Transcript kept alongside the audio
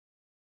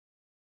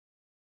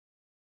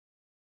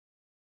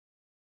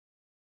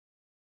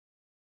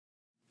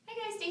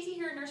Stacy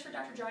here, nurse for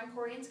Dr. John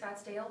Corey in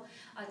Scottsdale.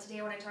 Today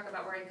I want to talk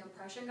about wearing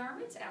compression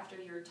garments after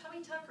your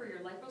tummy tuck or your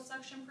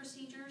liposuction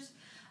procedures.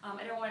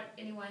 I don't want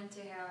anyone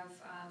to have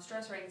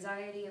stress or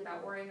anxiety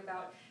about worrying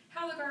about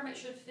how the garment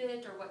should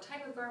fit or what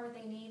type of garment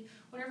they need.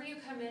 Whenever you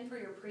come in for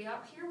your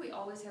pre-op here, we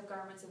always have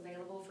garments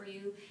available for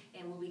you,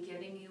 and we'll be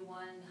giving you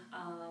one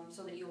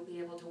so that you'll be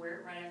able to wear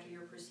it right after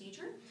your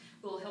procedure.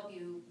 We'll help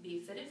you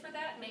be fitted for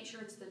that, make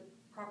sure it's the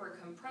proper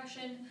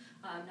compression,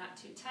 not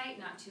too tight,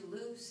 not too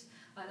loose.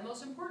 The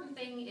most important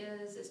thing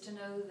is to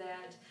know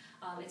that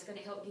it's going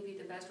to help give you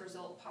the best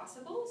result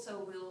possible.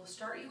 So we'll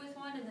start you with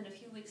one, and then a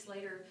few weeks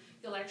later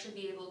you'll actually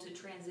be able to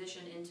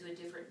transition into a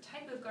different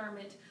type of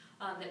garment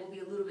that will be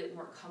a little bit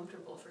more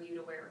comfortable for you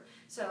to wear.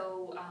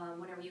 So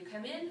whenever you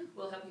come in,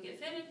 we'll help you get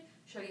fitted,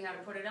 show you how to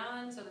put it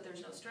on so that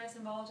there's no stress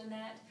involved in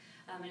that.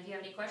 And if you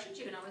have any questions,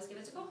 you can always give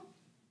us a call.